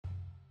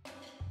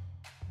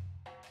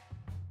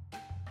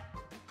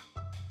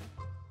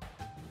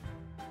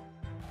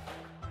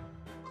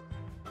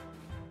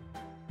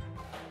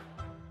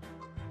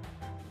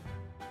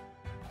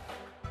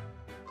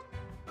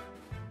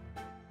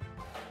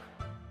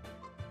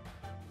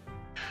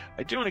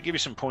I do want to give you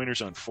some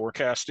pointers on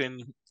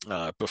forecasting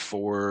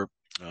before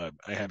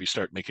I have you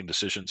start making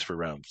decisions for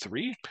round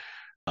three.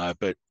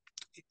 But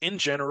in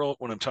general,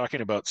 when I'm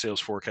talking about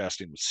sales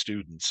forecasting with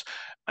students,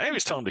 I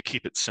always tell them to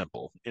keep it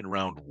simple in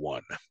round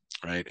one,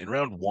 right? In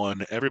round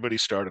one, everybody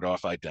started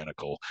off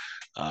identical.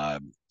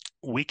 Um,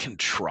 we can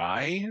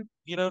try,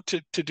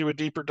 to do a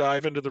deeper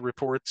dive into the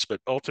reports,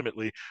 but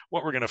ultimately,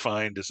 what we're going to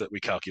find is that we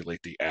calculate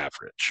the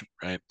average,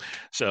 right?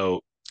 So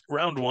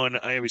round one,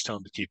 I always tell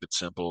them to keep it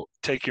simple.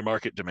 Take your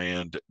market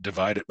demand,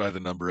 divide it by the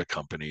number of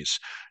companies.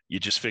 You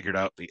just figured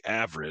out the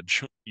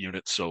average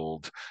units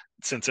sold.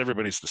 Since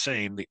everybody's the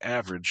same, the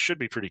average should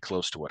be pretty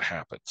close to what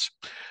happens.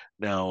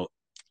 Now,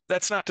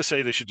 that's not to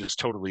say they should just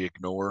totally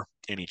ignore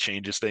any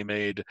changes they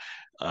made.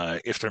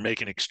 If they're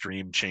making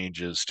extreme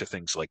changes to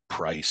things like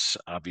price,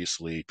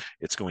 obviously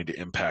it's going to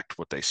impact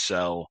what they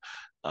sell.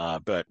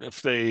 But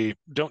if they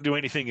don't do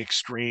anything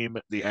extreme,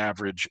 the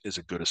average is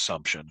a good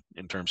assumption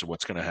in terms of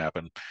what's going to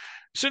happen.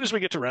 As soon as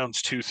we get to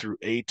rounds 2 through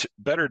 8,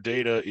 better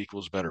data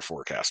equals better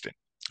forecasting.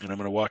 And I'm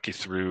going to walk you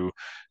through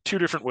two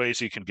different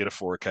ways you can get a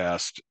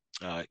forecast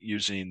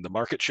using the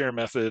market share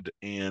method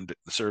and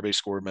the survey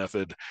score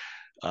method.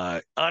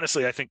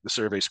 Honestly, I think the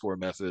survey score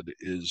method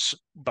is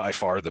by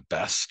far the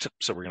best.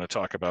 So we're going to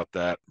talk about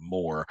that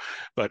more.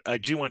 But I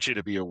do want you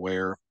to be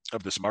aware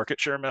of this market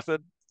share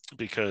method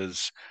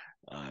because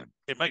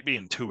it might be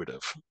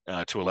intuitive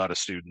to a lot of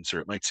students, or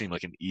it might seem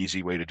like an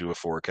easy way to do a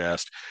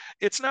forecast.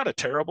 It's not a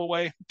terrible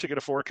way to get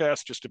a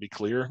forecast, just to be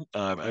clear.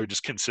 I would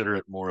just consider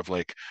it more of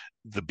like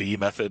the B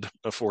method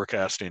of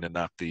forecasting and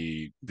not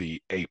the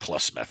A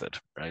plus method,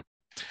 right?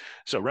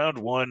 So round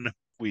one,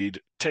 we'd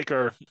take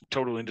our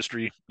total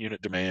industry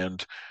unit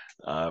demand.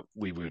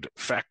 We would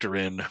factor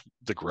in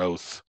the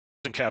growth.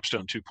 In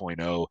Capstone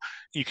 2.0,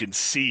 you can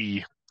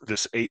see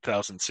this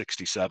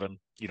 8,067.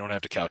 You don't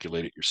have to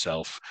calculate it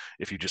yourself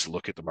if you just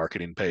look at the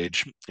marketing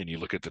page and you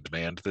look at the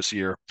demand this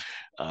year.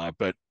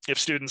 But if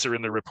students are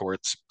in the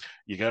reports,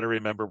 you got to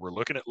remember we're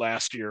looking at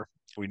last year.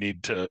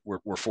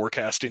 We're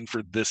forecasting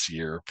for this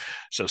year.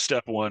 So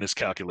step one is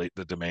calculate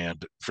the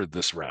demand for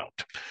this round.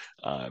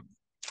 Uh,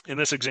 in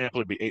this example,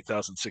 it'd be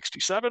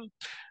 8,067.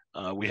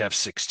 We have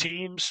 6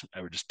 teams.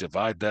 I would just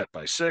divide that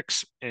by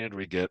 6, and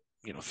we get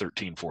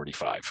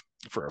 1345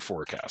 for our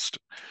forecast.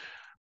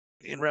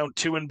 In round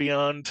 2 and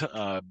beyond,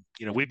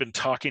 we've been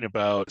talking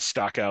about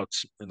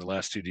stockouts in the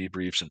last 2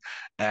 debriefs and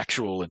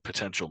actual and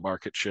potential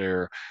market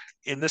share.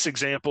 In this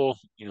example,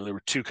 there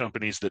were 2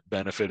 companies that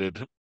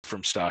benefited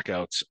from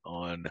stockouts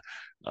on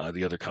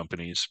the other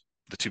companies.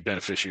 The 2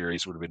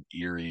 beneficiaries would have been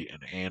Erie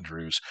and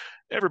Andrews.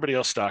 Everybody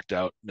else stocked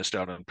out, missed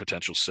out on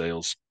potential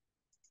sales.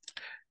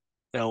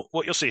 Now,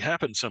 what you'll see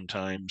happen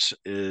sometimes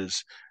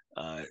is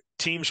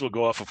teams will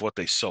go off of what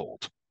they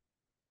sold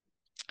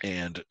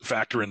and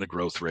factor in the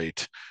growth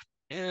rate.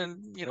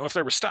 And, if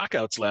there were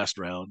stockouts last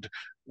round,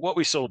 what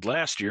we sold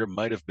last year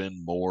might have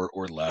been more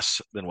or less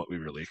than what we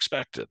really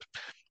expected.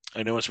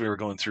 I know as we were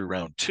going through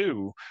round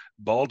 2,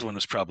 Baldwin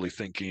was probably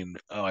thinking,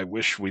 oh, I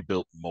wish we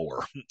built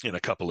more in a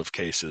couple of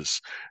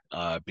cases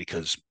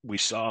because we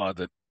saw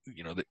that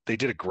they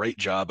did a great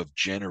job of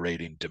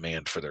generating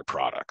demand for their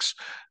products,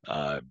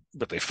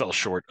 but they fell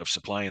short of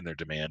supplying their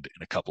demand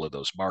in a couple of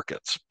those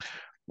markets.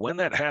 When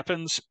that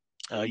happens,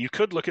 you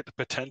could look at the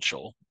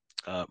potential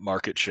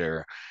market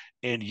share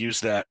and use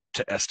that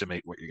to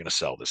estimate what you're going to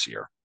sell this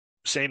year.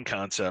 Same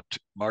concept,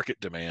 market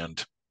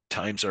demand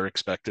times our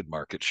expected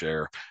market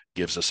share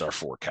gives us our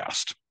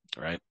forecast,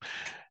 right?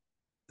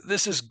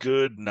 This is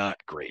good, not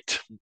great.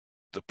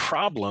 The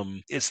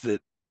problem is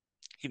that,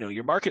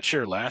 your market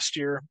share last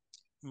year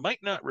might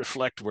not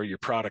reflect where your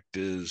product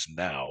is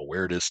now,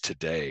 where it is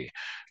today.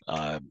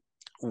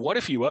 What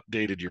if you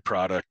updated your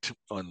product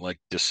on like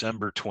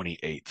December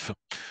 28th,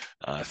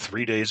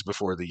 3 days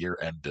before the year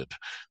ended?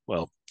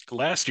 Well,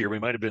 last year we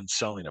might have been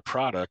selling a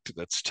product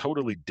that's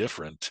totally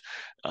different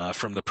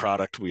from the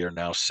product we are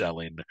now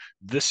selling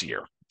this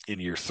year in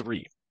year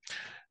 3.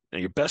 Now,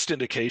 your best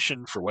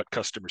indication for what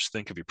customers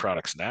think of your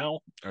products now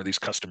are these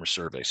customer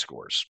survey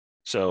scores.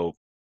 So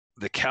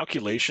the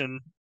calculation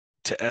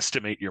to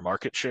estimate your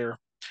market share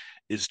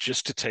is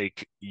just to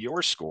take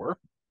your score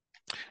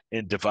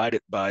and divide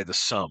it by the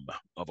sum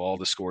of all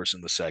the scores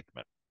in the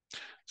segment.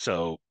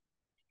 So,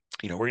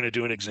 we're going to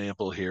do an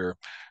example here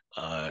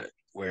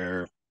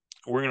where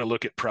we're going to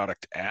look at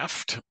product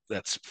aft,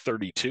 that's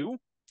 32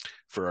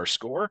 for our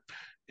score,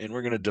 and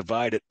we're going to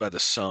divide it by the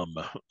sum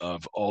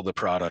of all the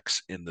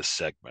products in the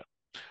segment.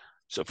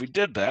 So if we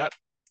did that,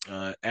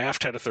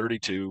 aft had a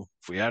 32.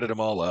 If we added them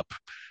all up,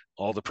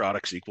 all the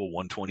products equal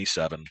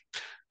 127.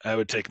 I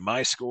would take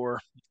my score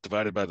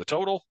divided by the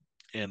total,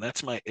 and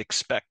that's my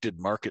expected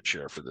market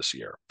share for this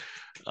year.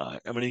 I'm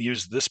going to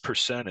use this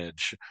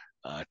percentage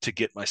to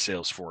get my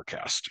sales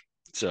forecast.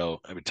 So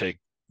I would take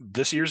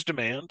this year's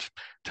demand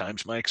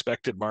times my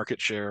expected market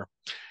share,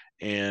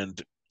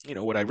 and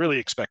what I really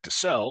expect to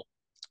sell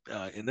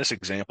in this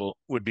example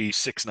would be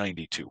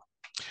 692.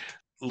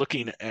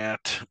 Looking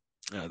at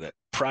That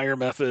prior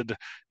method,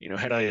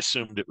 had I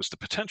assumed it was the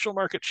potential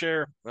market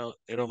share, well,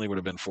 it only would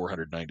have been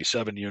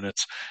 497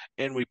 units,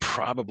 and we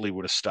probably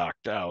would have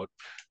stocked out.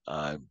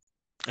 Uh,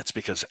 that's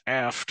because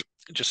Aft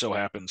just so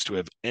happens to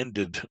have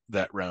ended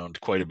that round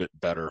quite a bit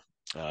better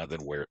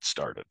than where it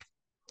started.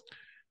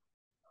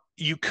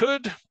 You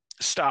could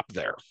stop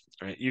there.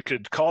 Right? You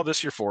could call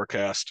this your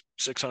forecast,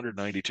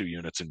 692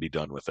 units, and be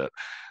done with it.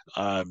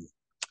 Um,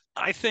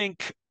 I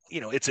think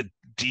it's a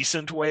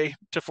decent way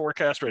to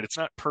forecast, right? It's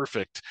not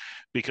perfect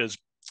because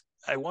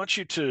I want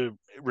you to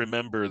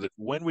remember that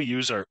when we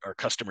use our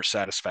customer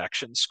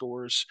satisfaction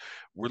scores,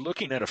 we're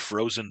looking at a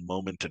frozen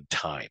moment in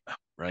time,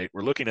 right?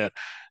 We're looking at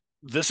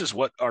this is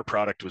what our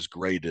product was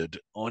graded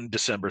on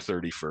December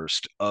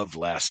 31st of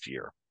last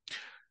year.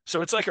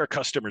 So it's like our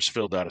customers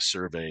filled out a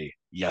survey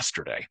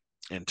yesterday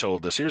and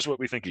told us, here's what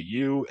we think of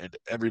you and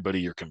everybody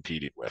you're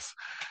competing with.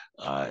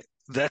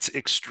 That's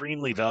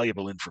extremely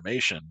valuable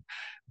information,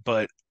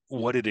 but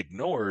what it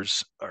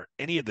ignores are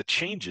any of the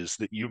changes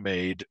that you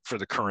made for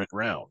the current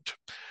round.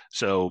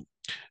 So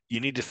you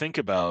need to think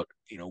about,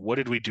 what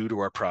did we do to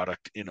our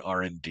product in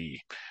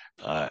R&D?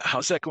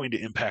 How's that going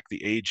to impact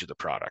the age of the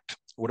product?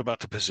 What about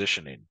the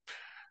positioning?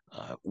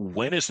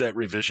 When is that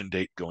revision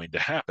date going to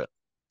happen?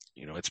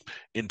 It's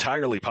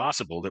entirely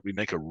possible that we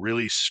make a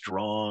really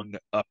strong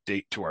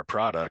update to our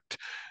product,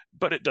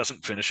 but it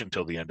doesn't finish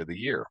until the end of the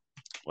year.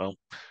 Well,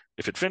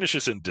 if it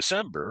finishes in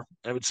December,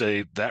 I would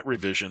say that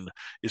revision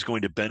is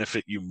going to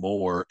benefit you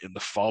more in the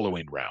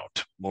following round,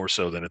 more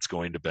so than it's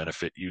going to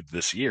benefit you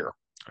this year,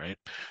 right?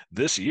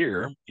 This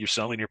year, you're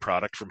selling your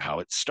product from how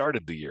it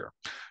started the year,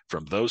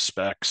 from those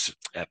specs,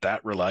 at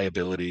that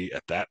reliability,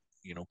 at that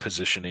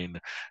positioning,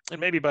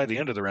 and maybe by the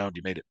end of the round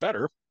you made it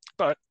better.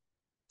 But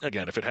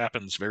again, if it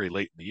happens very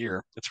late in the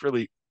year, it's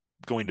really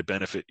going to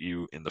benefit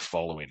you in the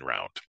following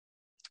round.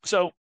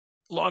 So,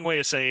 long way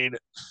of saying,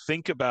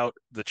 think about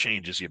the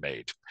changes you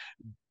made.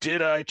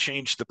 Did I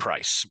change the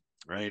price?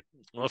 Right.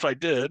 Well, if I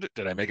did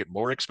I make it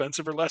more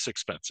expensive or less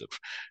expensive?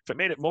 If I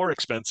made it more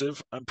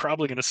expensive, I'm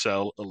probably going to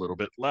sell a little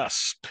bit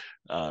less.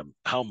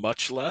 How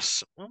much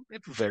less? Well,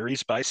 it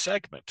varies by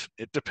segment.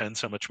 It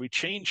depends how much we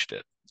changed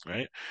it.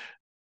 Right.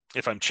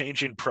 If I'm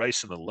changing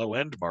price in the low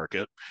end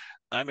market,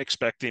 I'm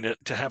expecting it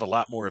to have a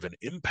lot more of an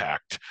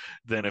impact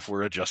than if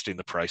we're adjusting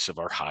the price of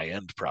our high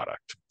end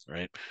product,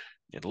 right?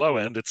 In low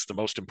end, it's the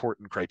most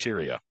important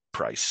criteria,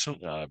 price.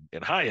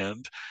 In high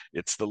end,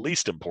 it's the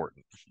least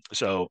important.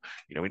 So,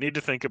 we need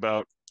to think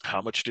about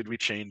how much did we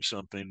change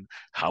something?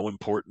 How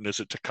important is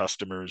it to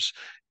customers?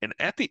 And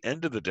at the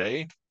end of the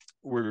day,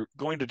 we're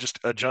going to just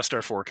adjust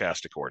our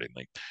forecast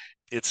accordingly.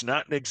 It's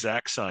not an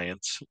exact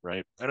science,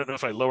 right? I don't know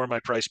if I lower my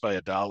price by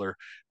 $1.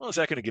 Well, is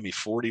that going to give me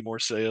 40 more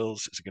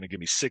sales? Is it going to give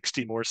me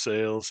 60 more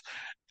sales?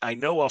 I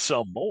know I'll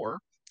sell more,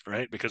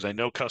 right? Because I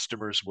know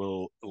customers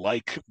will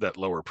like that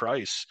lower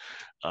price.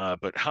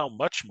 But how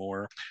much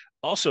more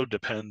also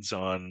depends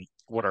on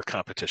what our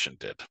competition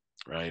did,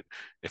 right?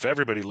 If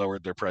everybody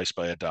lowered their price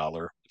by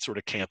 $1, it sort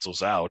of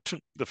cancels out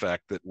the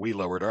fact that we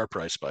lowered our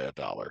price by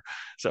 $1.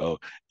 So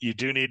you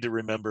do need to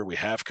remember we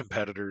have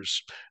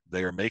competitors.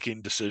 They are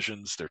making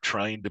decisions. They're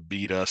trying to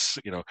beat us.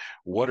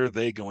 What are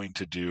they going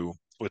to do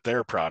with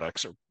their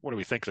products, or what do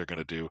we think they're going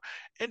to do?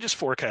 And just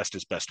forecast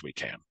as best we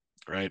can,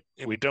 right?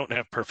 We don't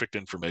have perfect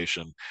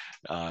information.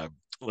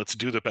 Let's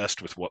do the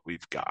best with what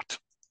we've got.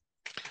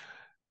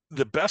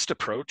 The best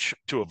approach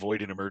to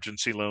avoiding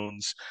emergency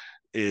loans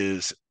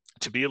is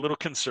to be a little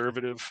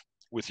conservative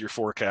with your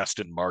forecast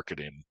and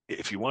marketing.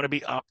 If you want to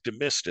be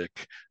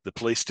optimistic, the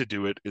place to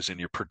do it is in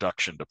your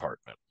production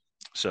department.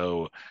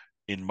 So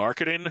in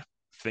marketing,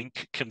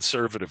 think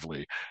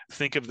conservatively.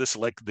 Think of this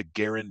like the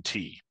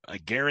guarantee. I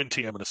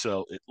guarantee I'm going to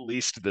sell at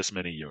least this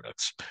many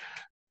units.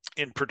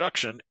 In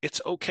production,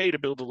 it's okay to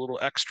build a little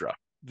extra.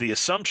 The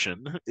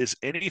assumption is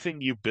anything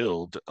you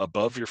build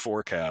above your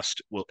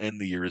forecast will end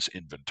the year as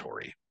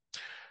inventory.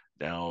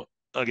 Now,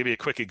 I'll give you a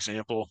quick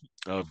example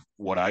of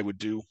what I would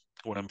do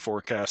when I'm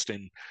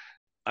forecasting.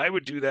 I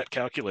would do that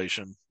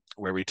calculation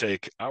where we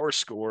take our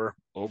score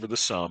over the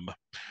sum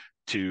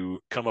to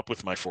come up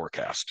with my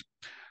forecast.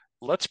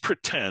 Let's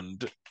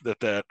pretend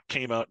that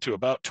came out to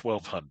about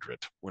 1,200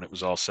 when it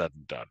was all said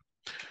and done.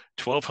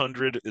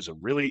 1,200 is a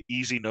really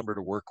easy number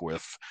to work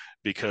with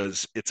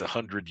because it's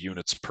 100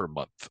 units per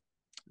month.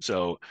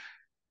 So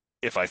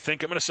if I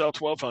think I'm going to sell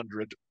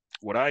 1,200,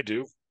 what I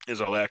do is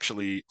I'll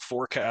actually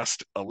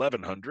forecast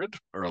 1,100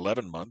 or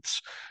 11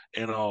 months,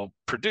 and I'll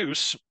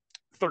produce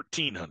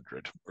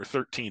 1,300 or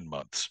 13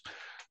 months.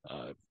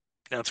 Now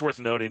it's worth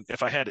noting,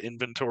 if I had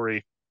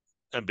inventory,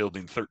 I'm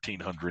building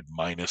 1,300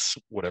 minus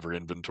whatever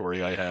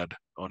inventory I had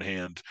on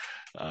hand.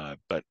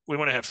 But we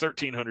want to have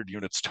 1,300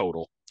 units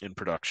total in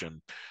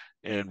production,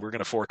 and we're going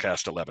to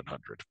forecast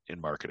 1,100 in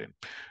marketing.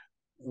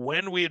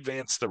 When we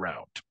advance the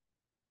round,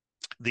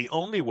 the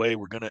only way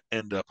we're going to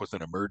end up with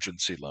an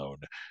emergency loan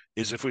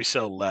is if we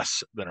sell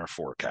less than our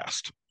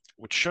forecast,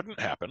 which shouldn't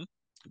happen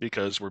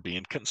because we're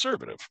being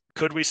conservative.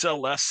 Could we sell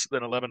less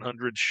than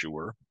 1,100?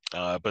 Sure.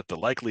 But the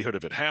likelihood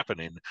of it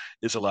happening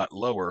is a lot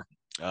lower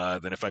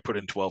than if I put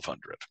in 1,200.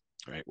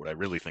 right? What I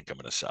really think I'm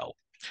going to sell.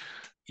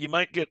 You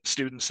might get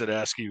students that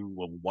ask you,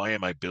 well, why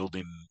am I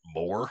building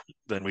more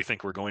than we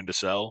think we're going to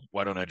sell?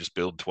 Why don't I just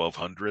build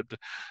 1,200?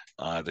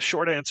 The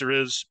short answer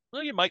is,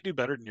 well, you might do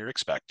better than you're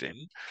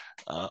expecting,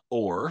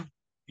 or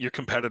your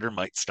competitor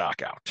might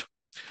stock out.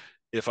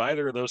 If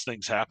either of those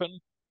things happen,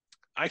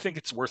 I think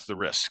it's worth the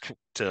risk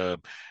to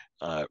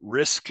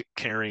risk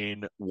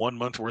carrying 1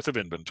 month worth of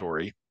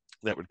inventory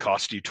that would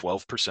cost you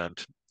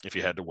 12% if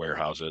you had to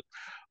warehouse it,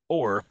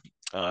 or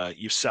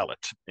you sell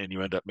it and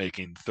you end up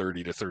making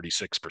 30 to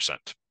 36%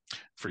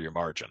 for your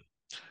margin.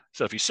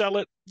 So if you sell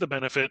it, the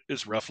benefit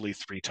is roughly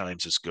 3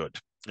 times as good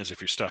as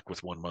if you're stuck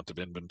with 1 month of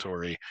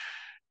inventory.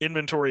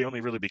 Inventory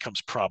only really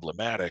becomes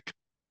problematic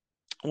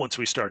once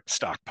we start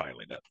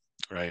stockpiling it,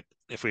 right?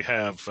 If we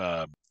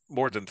have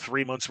more than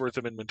 3 months worth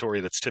of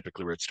inventory, that's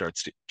typically where it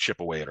starts to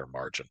chip away at our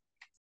margin.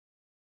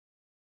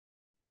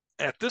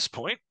 At this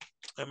point,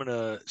 I'm going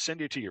to send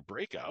you to your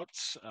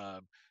breakouts.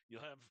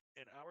 You'll have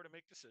an hour to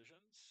make decisions.